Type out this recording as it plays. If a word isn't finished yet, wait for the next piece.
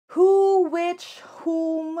who, which,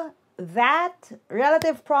 whom, that,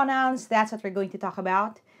 relative pronouns, that's what we're going to talk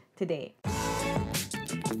about today.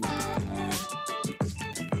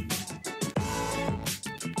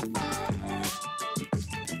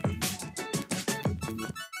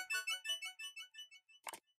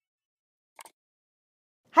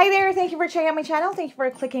 Hi there! Thank you for checking out my channel. Thank you for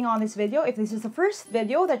clicking on this video. If this is the first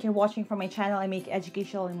video that you're watching from my channel, I make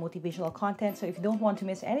educational and motivational content. So if you don't want to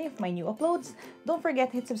miss any of my new uploads, don't forget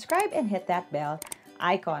to hit subscribe and hit that bell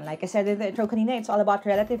icon. Like I said in the intro kanina, it's all about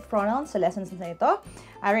relative pronouns sa lessons na ito.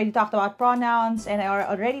 I already talked about pronouns and I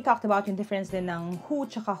already talked about yung difference din ng who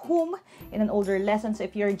tsaka whom in an older lesson. So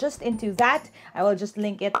if you're just into that, I will just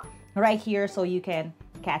link it right here so you can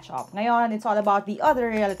catch up. Ngayon, it's all about the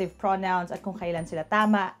other relative pronouns at kung kailan sila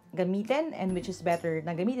tama gamitin and which is better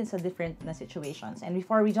na gamitin sa different na situations. And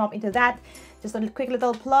before we jump into that, just a quick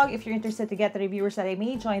little plug. If you're interested to get the reviewers that I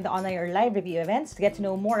made, join the online or live review events to get to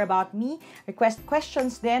know more about me, request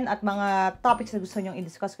questions din at mga topics na gusto nyong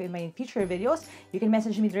i-discuss ko in my future videos. You can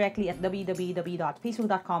message me directly at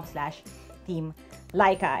www.facebook.com/Team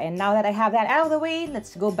Lyqa. And now that I have that out of the way,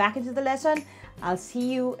 let's go back into the lesson. I'll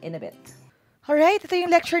see you in a bit. Alright, ito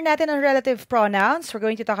yung lecture natin on relative pronouns. We're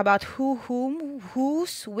going to talk about who, whom,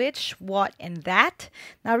 whose, which, what, and that.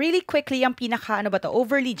 Now, really quickly, yung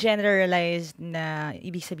overly generalized na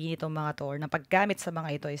ibig sabihin itong mga to, or na paggamit sa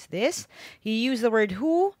mga ito is this. You use the word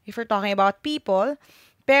who if you're talking about people,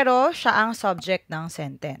 pero siya ang subject ng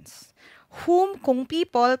sentence. Whom kung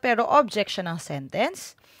people, pero object siya ng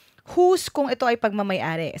sentence. Whose kung ito ay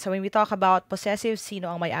pagmamay-ari. So when we talk about possessive,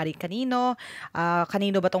 sino ang may-ari kanino,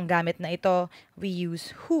 kanino ba tong gamit na ito, we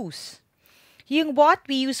use whose. Yung what,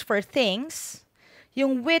 we use for things.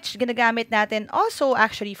 Yung which, ginagamit natin also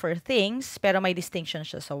actually for things, pero may distinction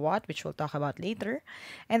siya sa what, which we'll talk about later.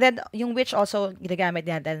 And then yung which also ginagamit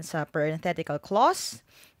natin sa parenthetical clause.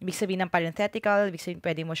 Ibig sabihin ng parenthetical, ibig sabihin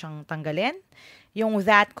pwede mo siyang tanggalin. Yung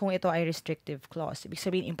that kung ito ay restrictive clause. Ibig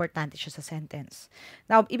sabihin, importante siya sa sentence.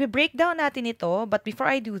 Now, i-breakdown natin ito, but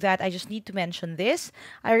before I do that, I just need to mention this.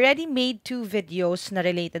 I already made 2 videos na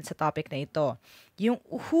related sa topic na ito. Yung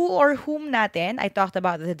who or whom natin, I talked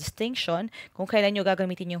about the distinction. Kung kailan nyo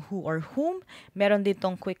gagamitin yung who or whom, meron din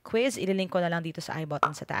tong quick quiz. Ililink ko na lang dito sa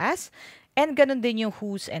i-button sa taas. And ganun din yung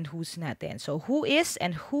whose and whose natin. So, who is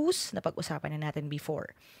and whose, napag-usapan na natin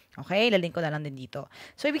before. Okay? Lalink ko na lang din dito.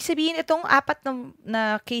 So, ibig sabihin, itong 4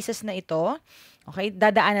 na cases na ito, okay,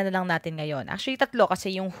 dadaanan na lang natin ngayon. Actually, 3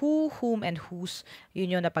 kasi yung who, whom, and whose,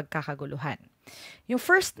 yun yung napagkakaguluhan. Yung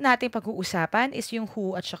first natin pag-uusapan is yung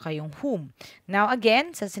who at saka yung whom. Now,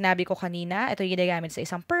 again, sa sinabi ko kanina, ito yung ginagamit sa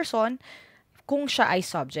isang person kung siya ay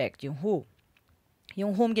subject, yung who.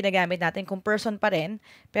 Yung whom ginagamit natin kung person pa rin,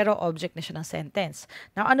 pero object na siya ng sentence.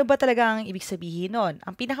 Now, ano ba talaga ang ibig sabihin nun?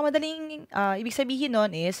 Ang pinakamadaling ibig sabihin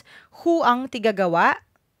nun is who ang tigagawa,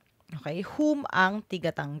 okay, whom ang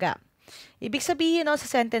tigatanggap. Ibig sabihin nun sa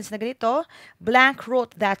sentence na ganito, blank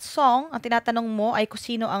wrote that song, ang tinatanong mo ay kung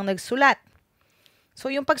sino ang nagsulat. So,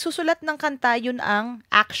 yung pagsusulat ng kanta, yun ang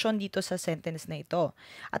action dito sa sentence na ito.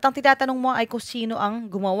 At ang tinatanong mo ay kung sino ang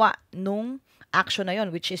gumawa nung action na yon,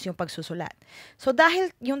 which is yung pagsusulat. So,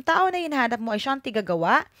 dahil yung tao na hinahanap mo ay siyang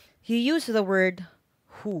tigagawa, you use the word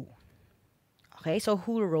who. Okay? So,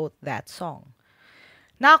 who wrote that song?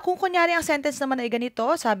 Na kung kunyari ang sentence naman ay ganito,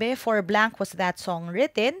 sabi, for blank was that song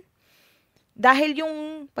written, dahil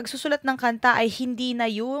yung pagsusulat ng kanta ay hindi na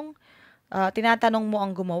yung tinatanong mo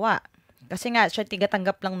ang gumawa. Kasi nga, siya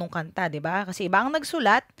tigatanggap lang nung kanta, di ba? Kasi iba ang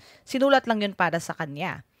nagsulat, sinulat lang yun para sa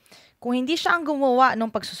kanya. Kung hindi siya ang gumawa nung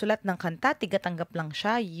pagsusulat ng kanta, tigatanggap lang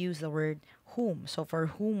siya, use the word whom. So,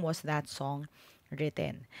 for whom was that song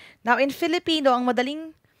written? Now, in Filipino, ang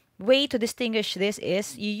madaling way to distinguish this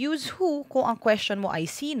is, you use who kung ang question mo ay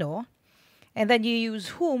sino, and then you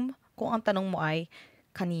use whom kung ang tanong mo ay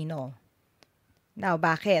kanino. Now,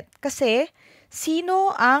 bakit? Kasi,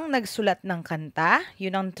 sino ang nagsulat ng kanta?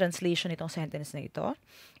 Yun ang translation nitong sentence na ito.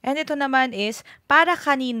 And ito naman is, para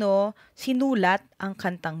kanino sinulat ang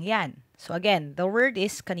kantang yan. So again, the word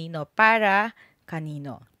is kanino, para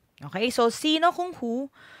kanino. Okay, so sino kung who,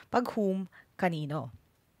 pag whom, kanino.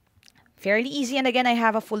 Fairly easy, and again, I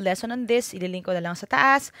have a full lesson on this. Ililink ko na lang sa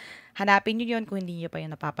taas. Hanapin nyo yun kung hindi nyo pa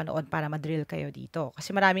yung napapanood para madrill kayo dito. Kasi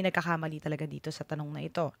maraming nagkakamali talaga dito sa tanong na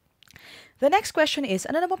ito. The next question is,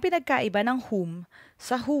 ano namang pinagkaiba ng whom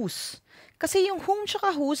sa whose? Kasi yung whom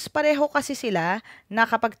tsaka whose, pareho kasi sila na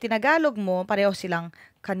kapag tinagalog mo, pareho silang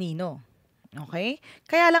kanino. Okay?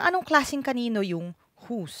 Kaya lang, anong klaseng kanino yung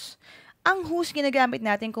whose? Ang whose ginagamit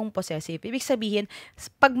natin kung possessive. Ibig sabihin,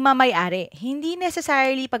 pagmamayari. Hindi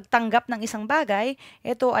necessarily pagtanggap ng isang bagay.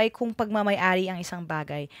 Ito ay kung pagmamayari ang isang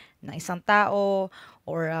bagay ng isang tao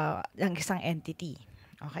or ng isang entity.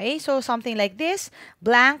 Okay? So, something like this,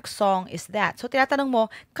 blank song is that. So, tinatanong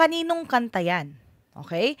mo, kaninong kanta yan?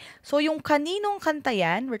 Okay? So, yung kaninong kanta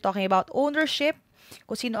yan, we're talking about ownership,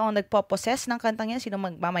 kung sino ang nagpo-possess ng kantang yan, sino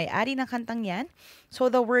magmamayari ng kantang yan. So,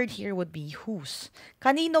 the word here would be whose.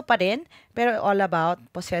 Kanino pa rin, pero all about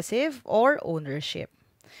possessive or ownership.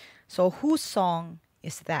 So, whose song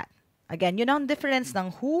is that? Again, yun ang difference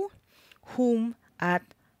ng who, whom, at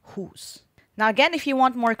whose. Now, again, if you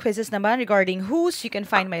want more quizzes naman regarding whose, you can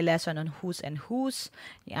find my lesson on whose and whose.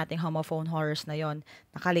 Yung ating homophone horrors na yon,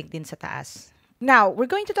 nakalink din sa taas. Now, we're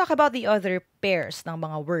going to talk about the other pairs ng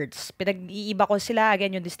mga words. Pinag-iiba ko sila.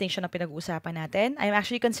 Again, yung distinction na pinag-uusapan natin. I'm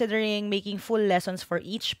actually considering making full lessons for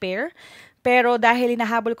each pair. Pero dahil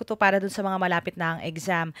hinahabol ko to para dun sa mga malapit na ang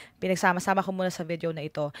exam, pinagsama-sama ko muna sa video na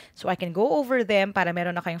ito so I can go over them para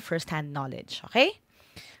meron na kayong first-hand knowledge. Okay?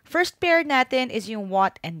 First pair natin is yung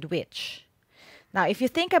what and which. Now, if you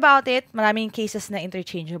think about it, maraming cases na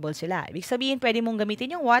interchangeable sila. Ibig sabihin, pwede mong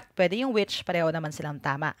gamitin yung what, pwede yung which, pareho naman silang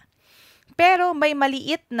tama. Pero may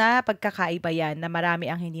maliit na pagkakaiba yan na marami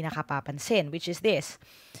ang hindi nakapapansin, which is this.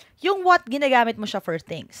 Yung what, ginagamit mo siya for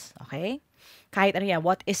things. Okay? Kahit ano yan,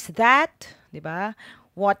 what is that? Diba?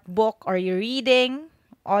 What book are you reading?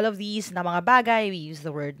 All of these na mga bagay, we use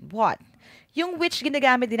the word what. Yung which,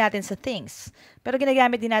 ginagamit din natin sa things. Pero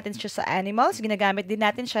ginagamit din natin siya sa animals, ginagamit din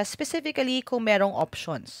natin siya specifically kung merong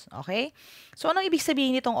options. Okay? So, anong ibig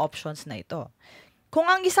sabihin nitong options na ito? Kung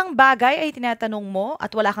ang isang bagay ay tinatanong mo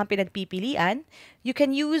at wala kang pinagpipilian, you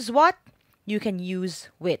can use what? You can use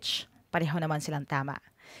which. Pareho naman silang tama.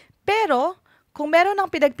 Pero, kung meron ng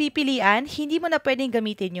pinagpipilian, hindi mo na pwedeng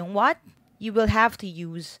gamitin yung what? You will have to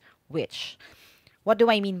use which. What do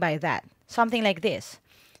I mean by that? Something like this.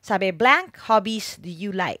 Sabi, blank hobbies do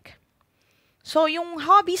you like? So, yung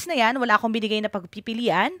hobbies na yan, wala akong binigay na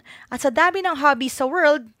pagpipilian. At sa dami ng hobbies sa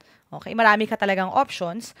world, okay, marami ka talagang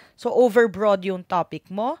options. So, overbroad yung topic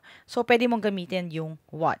mo. So, pwede mong gamitin yung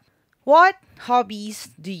what. What hobbies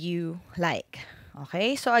do you like?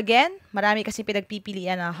 Okay, so again, marami kasi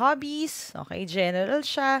pinagpipilian na hobbies. Okay, general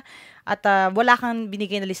siya. At wala kang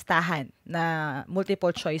binigay na listahan na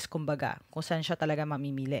multiple choice, kumbaga, kung saan siya talaga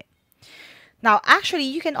mamimili. Now, actually,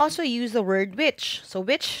 you can also use the word which. So,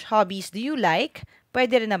 which hobbies do you like?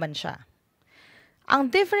 Pwede rin naman siya.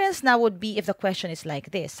 Ang difference now would be if the question is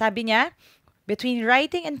like this. Sabi niya, between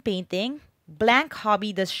writing and painting, blank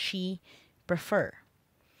hobby does she prefer?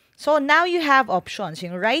 So now you have options.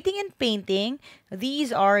 Yung writing and painting,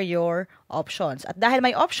 these are your options. At dahil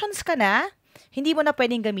may options ka na, hindi mo na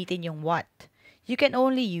pwedeng gamitin yung what. You can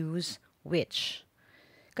only use which.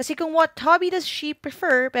 Kasi kung what hobby does she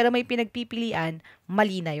prefer, pero may pinagpipilian,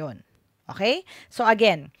 mali na yon. Okay? So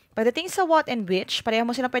again, pagdating sa what and which, pareho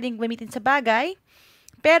mo silang pwedeng gamitin sa bagay.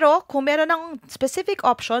 Pero, kung meron ng specific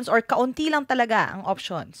options or kaunti lang talaga ang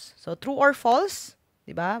options. So, true or false,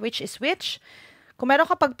 di ba? Which is which. Kung meron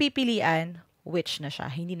ka pagpipilian, which na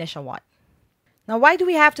siya, hindi na siya what. Now, why do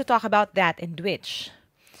we have to talk about that and which?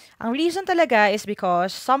 Ang reason talaga is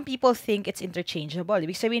because some people think it's interchangeable.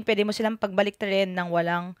 Ibig sabihin, pwede mo silang pagbaliktarin ng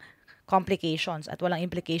walang complications at walang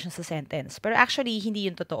implications sa sentence. Pero actually, hindi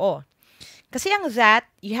yun totoo. Kasi ang that,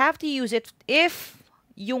 you have to use it if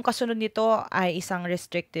yung kasunod nito ay isang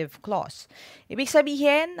restrictive clause. Ibig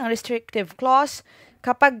sabihin, ang restrictive clause,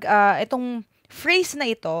 kapag itong phrase na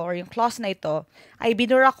ito or yung clause na ito ay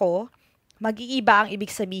binura ko, mag-iiba ang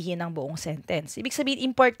ibig sabihin ng buong sentence. Ibig sabihin,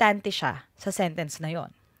 importante siya sa sentence na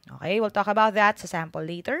yon. Okay, we'll talk about that sa sample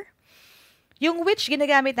later. Yung which,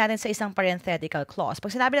 ginagamit natin sa isang parenthetical clause.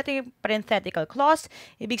 Pag sinabi natin yung parenthetical clause,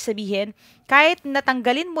 ibig sabihin, kahit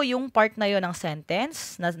natanggalin mo yung part na yon ng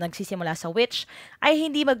sentence, na nagsisimula sa which, ay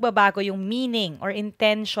hindi magbabago yung meaning or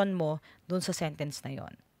intention mo dun sa sentence na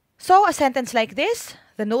yon. So, a sentence like this,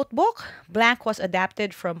 the notebook, blank was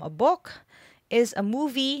adapted from a book, is a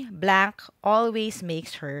movie, blank always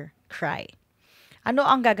makes her cry. Ano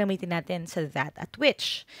ang gagamitin natin sa that at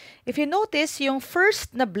which? If you notice, yung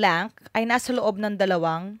first na blank ay nasa loob ng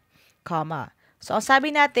dalawang comma. So, ang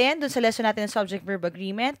sabi natin, dun sa lesson natin ng subject-verb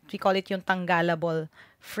agreement, we call it yung tanggalable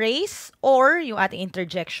phrase or yung ating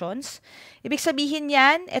interjections. Ibig sabihin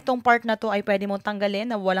yan, itong part na to ay pwede mong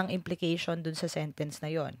tanggalin na walang implication dun sa sentence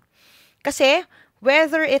na yon. Kasi,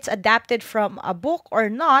 whether it's adapted from a book or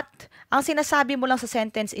not, ang sinasabi mo lang sa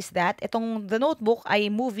sentence is that itong The Notebook ay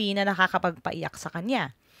movie na nakakapagpaiyak sa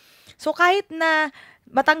kanya. So, kahit na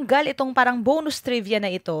matanggal itong parang bonus trivia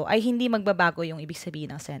na ito, ay hindi magbabago yung ibig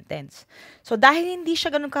sabihin ng sentence. So, dahil hindi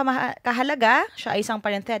siya ganun kahalaga, siya ay isang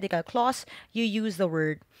parenthetical clause, you use the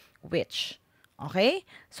word which. Okay?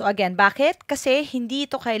 So, again, bakit? Kasi hindi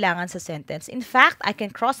ito kailangan sa sentence. In fact, I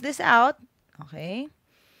can cross this out. Okay?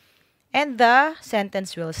 And the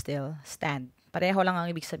sentence will still stand. Pareho lang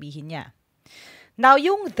ang ibig sabihin niya. Now,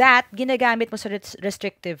 yung that, ginagamit mo sa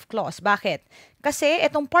restrictive clause. Bakit? Kasi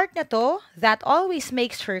itong part na to, that always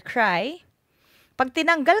makes her cry, pag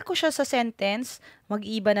tinanggal ko siya sa sentence,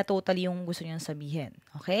 mag-iba na totally yung gusto niyang sabihin.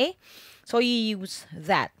 Okay? So, you use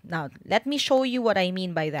that. Now, let me show you what I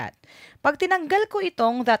mean by that. Pag tinanggal ko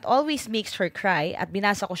itong that always makes her cry at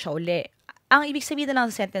binasa ko siya uli, ang ibig sabihin na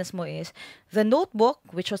lang sa sentence mo is, the notebook,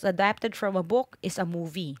 which was adapted from a book, is a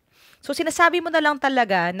movie. So, sinasabi mo na lang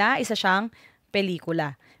talaga na isa siyang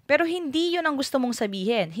pelikula. Pero hindi yun ang gusto mong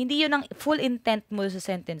sabihin. Hindi yun ang full intent mo sa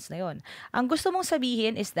sentence na yun. Ang gusto mong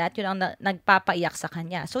sabihin is that yun ang nagpapaiyak sa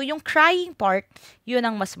kanya. So, yung crying part, yun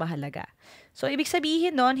ang mas mahalaga. So, ibig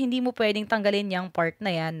sabihin nun, hindi mo pwedeng tanggalin yung part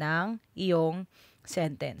na yan ng iyong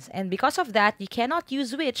sentence. And because of that, you cannot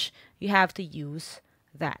use which, you have to use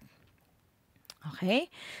that. Okay?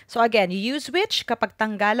 So, again, you use which kapag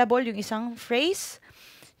tanggalable yung isang phrase,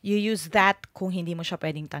 you use that kung hindi mo siya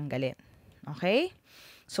pwedeng tanggalin. Okay?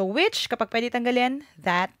 So, which, kapag pwede tanggalin,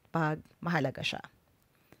 that, pag mahalaga siya.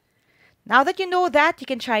 Now that you know that, you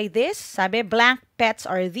can try this. Sabi, blank pets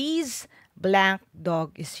are these, blank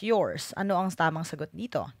dog is yours. Ano ang tamang sagot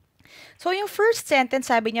dito? So, yung first sentence,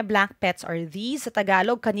 sabi niya, blank pets are these. Sa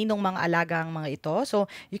Tagalog, kaninong mga alaga ang mga ito. So,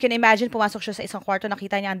 you can imagine, pumasok siya sa isang kwarto,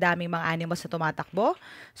 nakita niya ang daming mga animals na tumatakbo.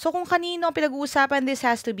 So, kung kanino ang pinag-uusapan, this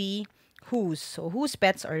has to be whose. So, whose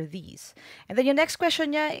pets are these? And then, yung next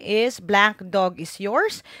question niya is, blank dog is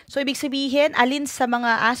yours. So, ibig sabihin, alin sa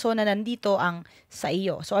mga aso na nandito ang sa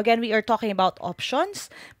iyo. So, again, we are talking about options.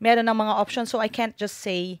 Meron ng mga options, so I can't just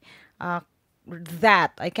say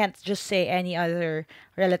that. I can't just say any other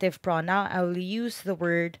relative pronoun. I will use the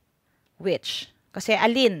word which. Kasi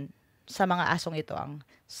alin sa mga asong ito ang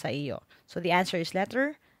sa iyo. So, the answer is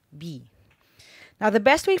letter B. Now, the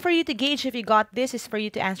best way for you to gauge if you got this is for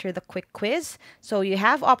you to answer the quick quiz. So, you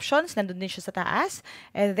have options. Nandun din siya sa taas.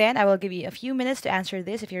 And then, I will give you a few minutes to answer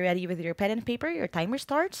this. If you're ready with your pen and paper, your timer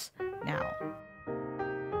starts now.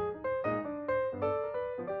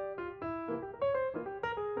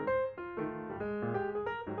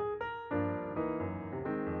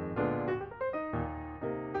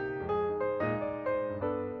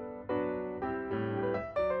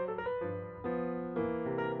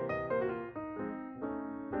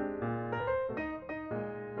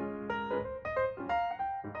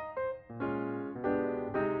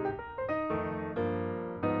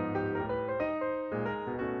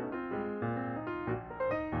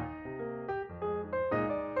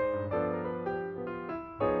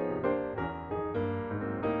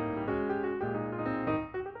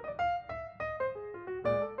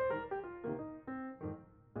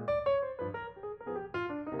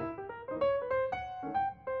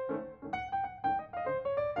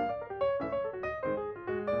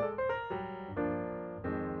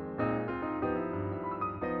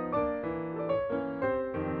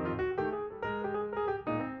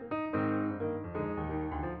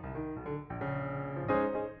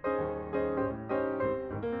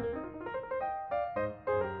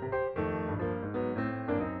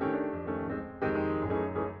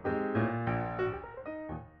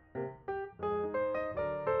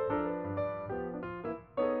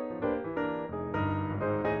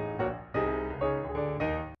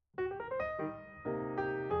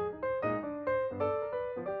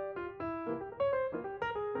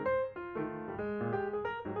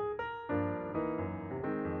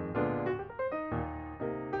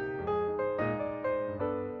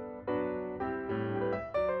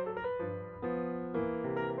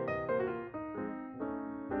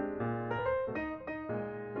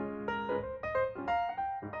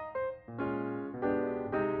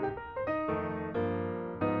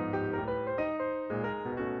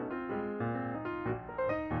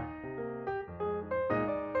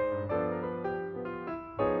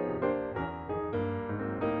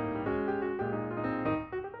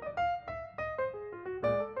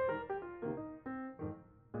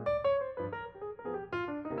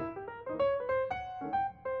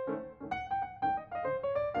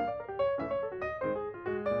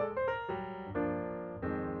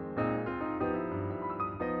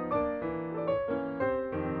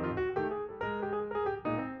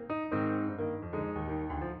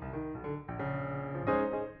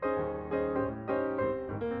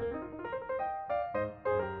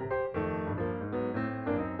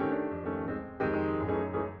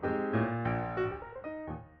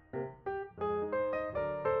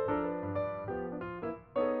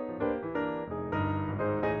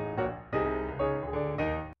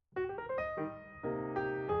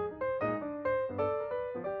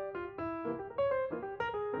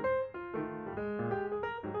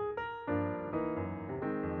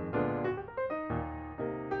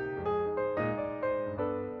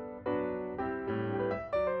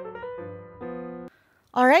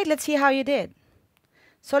 Alright, let's see how you did.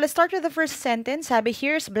 So, let's start with the first sentence. Sabi,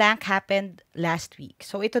 here's blank happened last week.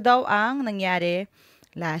 So, ito daw ang nangyari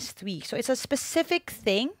last week. So, it's a specific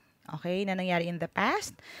thing, okay, na nangyari in the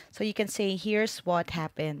past. So, you can say, here's what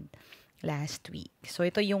happened last week. So,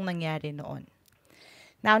 ito yung nangyari noon.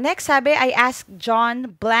 Now, next, sabi, I asked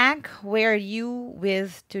John blank, where are you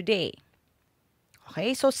with today?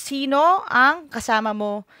 Okay, so sino ang kasama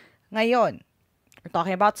mo ngayon? We're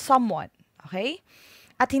talking about someone. Okay?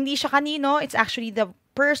 At hindi siya kanino, it's actually the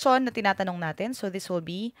person na tinatanong natin. So, this will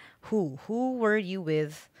be who. Who were you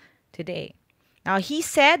with today? Now, he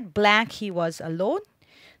said blank, he was alone.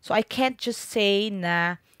 So, I can't just say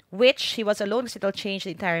na which he was alone because it'll change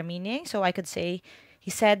the entire meaning. So, I could say,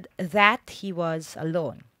 he said that he was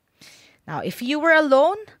alone. Now, if you were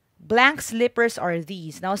alone, blank slippers are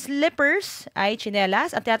these. Now, slippers ay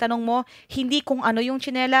tsinelas. At tinatanong mo, hindi kung ano yung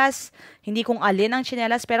tsinelas, hindi kung alin ang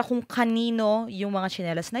tsinelas, pero kung kanino yung mga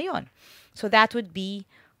tsinelas na yon. So, that would be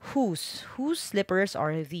whose. Whose slippers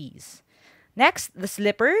are these? Next, the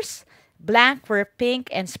slippers, blank were pink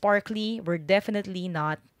and sparkly, were definitely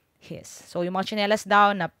not his. So, yung mga tsinelas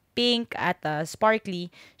daw na pink at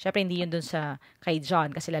sparkly, syempre hindi yun dun sa kay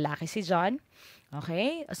John kasi lalaki si John.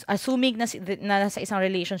 Okay? Assuming na nasa isang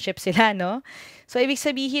relationship sila, no? So, ibig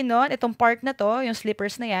sabihin nun, itong part na to, yung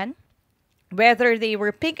slippers na yan, whether they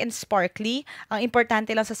were pink and sparkly, ang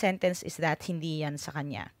importante lang sa sentence is that hindi yan sa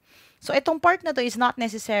kanya. So, itong part na to is not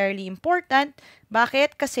necessarily important.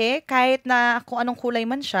 Bakit? Kasi kahit na kung anong kulay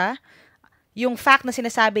man siya, yung fact na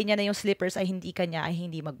sinasabi niya na yung slippers ay hindi kanya ay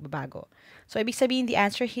hindi magbabago. So, ibig sabihin, the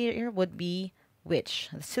answer here would be which.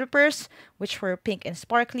 The slippers, which were pink and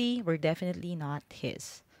sparkly, were definitely not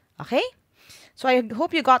his. Okay? So, I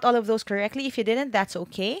hope you got all of those correctly. If you didn't, that's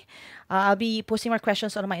okay. I'll be posting more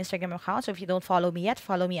questions on my Instagram account. So, if you don't follow me yet,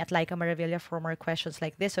 follow me at Lyqa Maravilla for more questions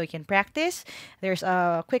like this so you can practice. There's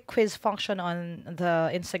a quick quiz function on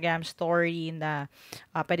the Instagram story na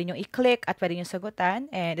pwede nyo i-click at pwede nyo sagutan.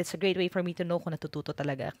 And it's a great way for me to know kung natututo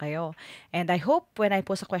talaga kayo. And I hope when I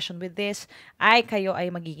post a question with this, kayo ay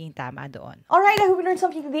magiging tama doon. Alright, I hope you learned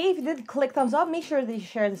something today. If you did, click thumbs up. Make sure that you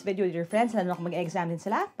share this video with your friends. Lalo na kung mag-exam din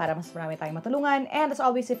sila para mas marami tayong matulungan. And as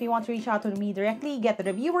always, if you want to reach out to me directly, get the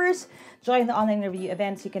reviewers, join the online review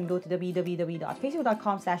events, you can go to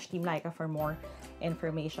www.facebook.com/Team Lyqa for more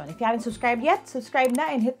information. If you haven't subscribed yet, subscribe na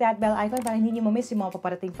and hit that bell icon para hindi mo miss yung mga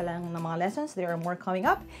paparating pa lang ng mga lessons. There are more coming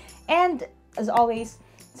up. And as always,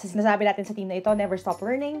 sinasabi natin sa team na ito, never stop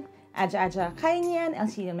learning. Aja, kaya niyan. I'll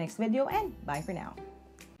see you in the next video and bye for now.